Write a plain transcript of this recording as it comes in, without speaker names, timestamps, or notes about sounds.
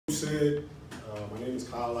said, my name is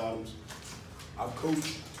Kyle Adams. I've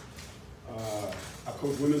coached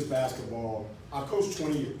women's basketball. I've coached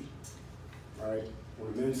 20 years, all right?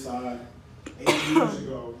 On the men's side, 8 years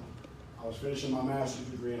ago, I was finishing my master's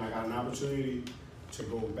degree and I got an opportunity to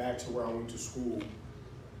go back to where I went to school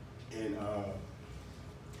and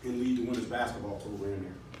lead the women's basketball program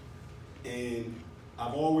there. And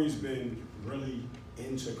I've always been really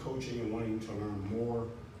into coaching and wanting to learn more.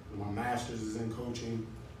 My master's is in coaching.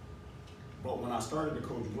 But when I started to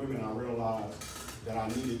coach women, I realized that I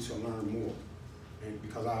needed to learn more. And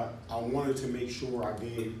because I wanted to make sure I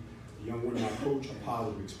gave the young women I coach a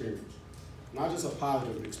positive experience. Not just a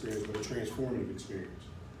positive experience, but a transformative experience.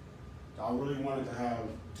 So I really wanted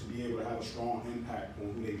to be able to have a strong impact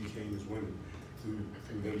on who they became as women through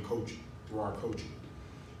them coaching, through our coaching.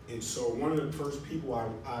 And so one of the first people I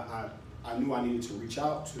knew I needed to reach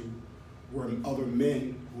out to were other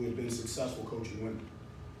men who had been successful coaching women.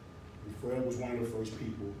 And Fred was one of the first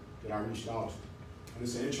people that I reached out to. And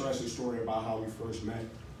it's an interesting story about how we first met.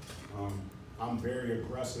 I'm very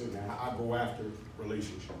aggressive and I go after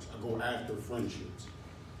relationships. I go after friendships.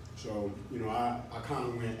 So, you know, I kind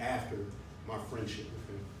of went after my friendship with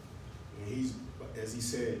him. And he's, as he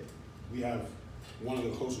said, we have one of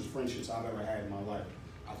the closest friendships I've ever had in my life.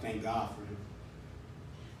 I thank God for him.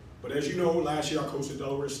 But as you know, last year I coached at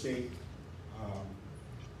Delaware State.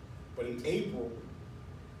 But in April,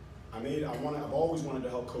 I've always wanted to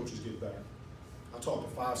help coaches get better. I talk to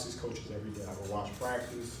 5, 6 coaches every day. I go watch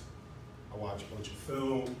practice, I watch a bunch of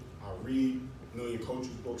film, I read a million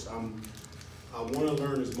coaches' books. I want to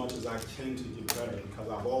learn as much as I can to get better because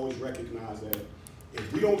I've always recognized that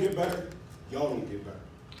if we don't get better, y'all don't get better.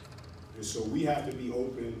 And so we have to be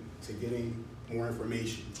open to getting more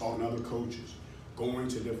information, talking to other coaches, going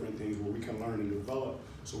to different things where we can learn and develop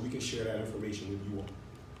so we can share that information with you all,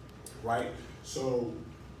 right? So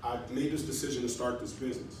I made this decision to start this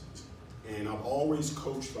business. And I've always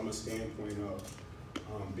coached from a standpoint of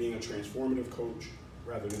being a transformative coach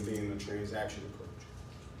rather than being a transactional coach.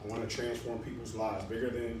 I want to transform people's lives.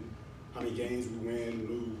 Bigger than how many games we win,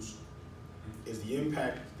 lose, is the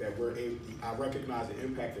impact that I recognize the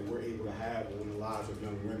impact that we're able to have on the lives of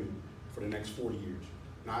young women for the next 40 years.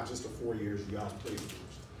 Not just the 4 years you guys played for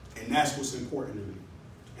us. And that's what's important to me.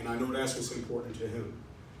 And I know that's what's important to him.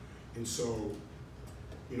 And so,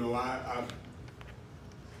 you know, I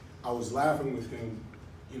was laughing with him.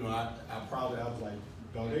 You know, I was like,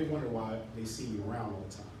 dog, they wonder why they see me around all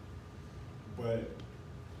the time. But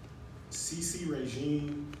CC,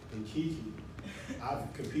 Regine, and Kiki,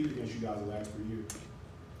 I've competed against you guys the last 3 years.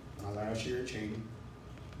 My last year at Cheney,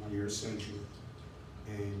 my year at Central,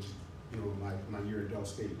 and you know, my year at Del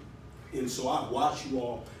State. And so I've watched you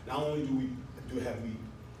all. Not only do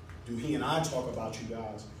he and I talk about you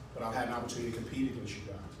guys, but I've had an opportunity to compete against you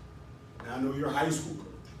guys. And I know you're a high school coach.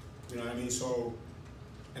 You know what I mean? So,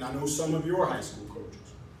 and I know some of your high school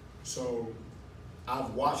coaches. So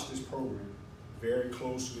I've watched this program very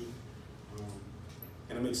closely.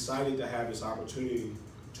 And I'm excited to have this opportunity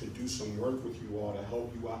to do some work with you all to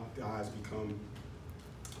help you guys become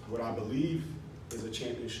what I believe is a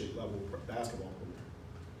championship level basketball program.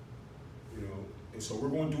 You know, and so we're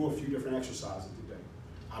going to do a few different exercises today.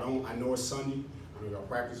 I know it's Sunday. I know y'all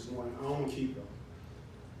practice this morning. I don't want to keep y'all.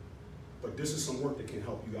 But this is some work that can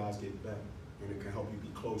help you guys get better, and it can help you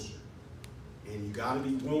be closer. And you got to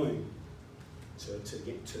be willing to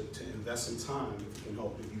invest some time if it can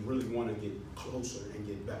help, if you really want to get closer and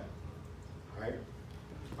get better. All right?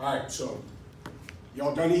 All right, so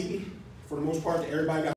y'all done eating for the most part? Everybody got